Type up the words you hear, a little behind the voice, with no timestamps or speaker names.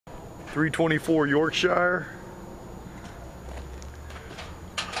324 Yorkshire.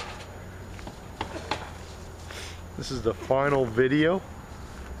 This is the final video.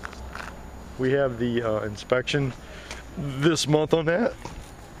 We have the inspection this month on that.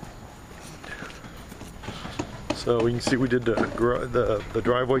 So we can see we did the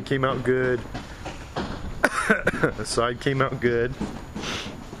driveway came out good. The side came out good.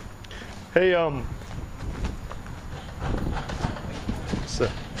 Hey, so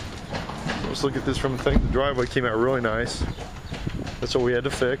let's look at this from the thing. The driveway came out really nice. That's what we had to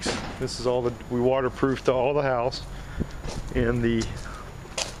fix. This is all we waterproofed all the house, and the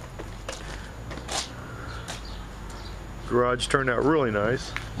garage turned out really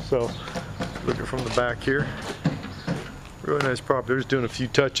nice. So looking from the back here, really nice property. They're just doing a few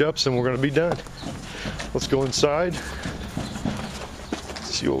touch-ups and we're going to be done. Let's go inside,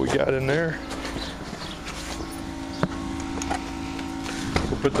 see what we got in there.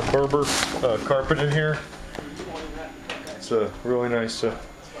 We'll put the Berber carpet in here. It's a really nice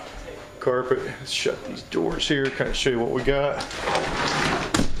carpet. Let's shut these doors here, kind of show you what we got.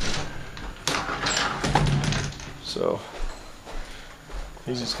 So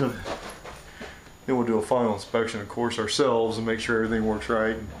he's just gonna, then we'll do a final inspection, of course, ourselves and make sure everything works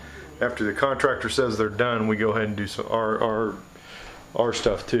right. And after the contractor says they're done, we go ahead and do some our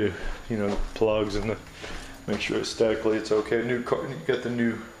stuff too. You know, plugs and make sure aesthetically it's okay. You got the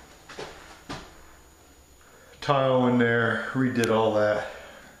new tile in there, redid all that.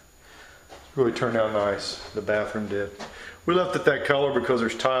 Really turned out nice. The bathroom did. We left it that color because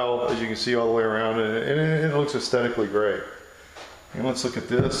there's tile, as you can see, all the way around it, and it looks aesthetically great. And let's look at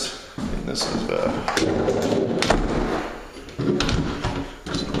this. And this is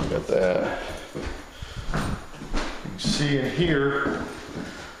let's look at that. You can see in here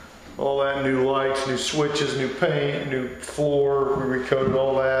all that new lights, new switches, new paint, new floor. We recoated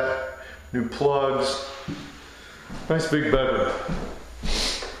all that. New plugs. Nice big bedroom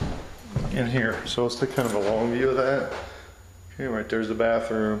in here. So let's take kind of a long view of that. Okay, right there's the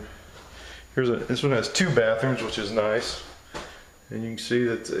bathroom. This one has 2 bathrooms, which is nice. And you can see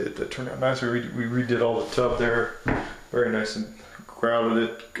that it turned out nice. We redid all the tub there. Very nice, and grouted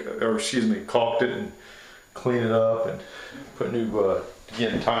it, or excuse me, caulked it and cleaned it up and put new,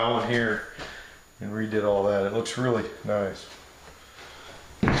 again, tile in here and redid all that. It looks really nice.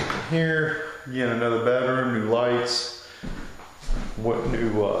 Here, again, another bedroom, new lights,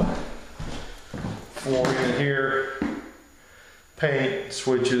 new flooring in here, paint,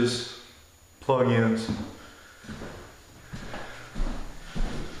 switches, plug-ins.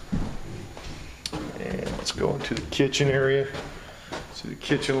 And let's go into the kitchen area. See, the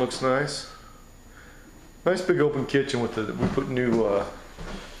kitchen looks nice. Nice big open kitchen with we put new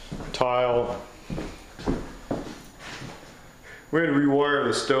tile. We had to rewire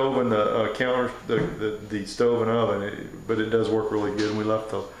the stove and the counter, the stove and oven, but it does work really good. And we left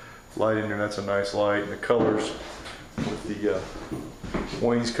the light in there. That's a nice light, and the colors with the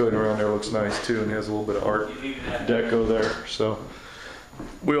wainscoting around there looks nice too, and has a little bit of art deco there. So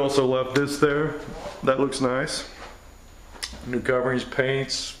we also left this there. That looks nice. New coverings,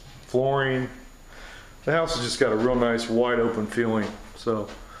 paints, flooring. The house has just got a real nice wide open feeling. So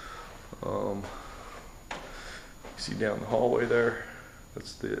see down the hallway there,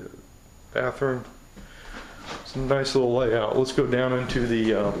 that's the bathroom. It's a nice little layout. Let's go down into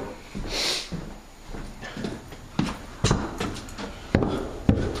the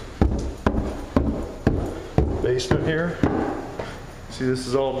basement here. See, this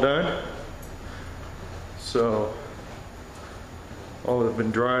is all done. So all have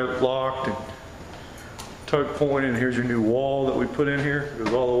been dry locked and tuck pointed, and here's your new wall that we put in here. It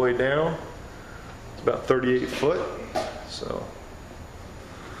goes all the way down. It's about 38 foot. So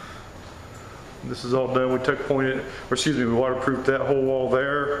this is all done. We tuck pointed, or excuse me, we waterproofed that whole wall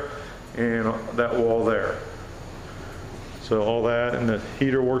there and that wall there. So all that, and the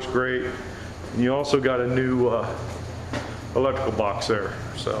heater works great. And you also got a new electrical box there.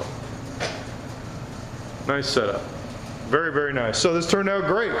 So nice setup. Very, very nice. So this turned out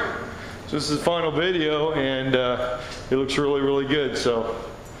great. So this is the final video, and it looks really, really good. So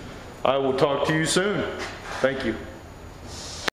I will talk to you soon. Thank you.